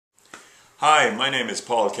Hi, my name is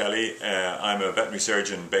Paul Kelly. I'm a veterinary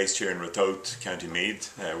surgeon based here in Ratoath, County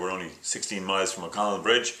Meath. We're only 16 miles from O'Connell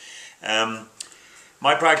Bridge.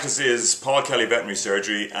 My practice is Paul Kelly Veterinary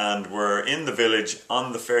Surgery, and we're in the village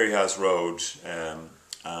on the Fairyhouse road,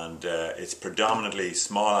 and it's predominantly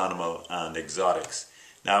small animal and exotics.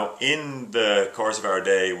 Now, in the course of our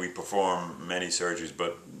day we perform many surgeries,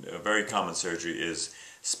 but a very common surgery is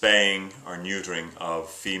spaying or neutering of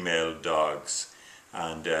female dogs.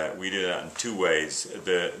 And we do that in two ways.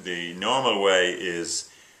 The normal way is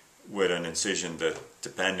with an incision that,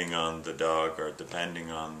 depending on the dog or depending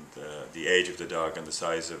on the age of the dog and the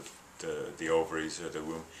size of the ovaries or the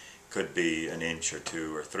womb, could be an inch or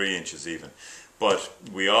 2 or 3 inches even. But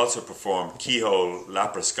we also perform keyhole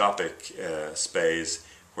laparoscopic spays,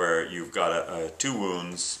 where you've got two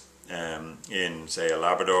wounds in, say, a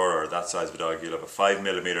Labrador or that size of a dog. You'll have a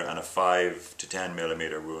 5mm and a 5 to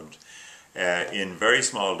 10mm wound. In very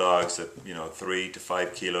small dogs, that 3 to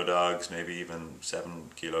 5 kilo dogs, maybe even 7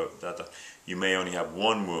 kilo, you may only have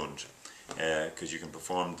one wound, because you can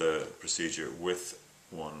perform the procedure with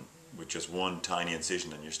just one tiny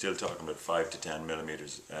incision, and you're still talking about 5 to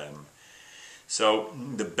 10mm. So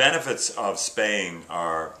the benefits of spaying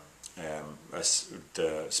are,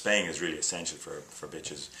 the spaying is really essential for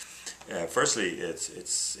bitches. Firstly, it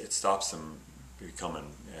stops them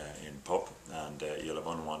becoming in pup, and you'll have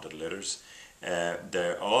unwanted litters.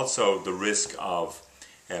 There also the risk of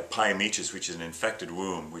pyometrius, which is an infected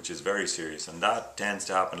womb, which is very serious, and that tends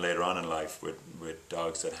to happen later on in life with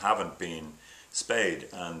dogs that haven't been spayed,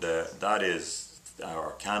 and that is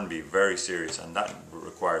or can be very serious, and that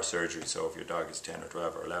requires surgery. So if your dog is 10 or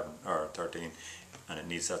 12 or 11 or 13 and it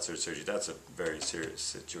needs that sort of surgery, that's a very serious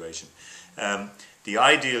situation. The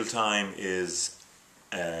ideal time is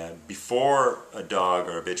before a dog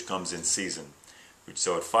or a bitch comes in season,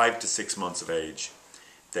 so at 5 to 6 months of age,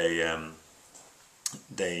 they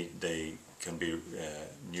can be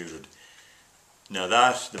neutered. Now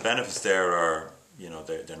the benefits there are,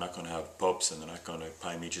 they're not going to have pups and they're not going to have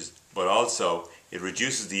pyometrius, but also it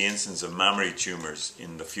reduces the incidence of mammary tumours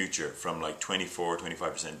in the future from like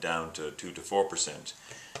 24-25% down to 2 to 4%.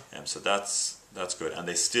 So that's good, and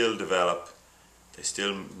they still develop. They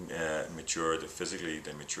still mature. Physically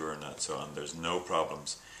they mature and that, so on. There's no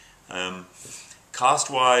problems.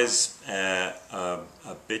 Cost-wise, a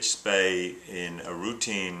bitch spay in a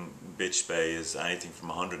routine bitch spay is anything from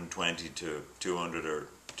 120 to 200 or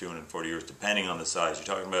 240 euros, depending on the size. You're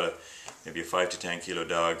talking about maybe a 5 to 10 kilo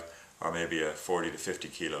dog, or maybe a 40 to 50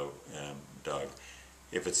 kilo dog.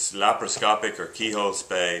 If it's laparoscopic or keyhole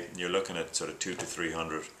spay, you're looking at sort of 200 to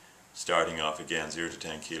 300, starting off again 0 to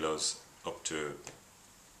 10 kilos. Up to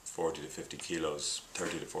 40 to 50 kilos,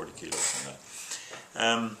 30 to 40 kilos on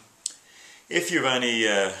that. If you have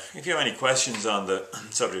any questions on the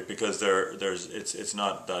subject, because it's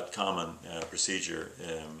not that common procedure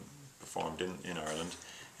performed in Ireland,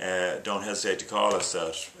 don't hesitate to call us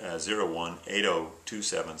at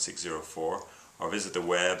 018027 or visit the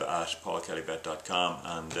web at paulkellyvet.com,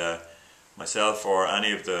 and myself or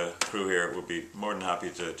any of the crew here will be more than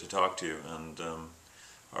happy to talk to you. And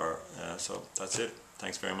so that's it.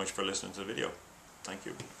 Thanks very much for listening to the video. Thank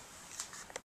you.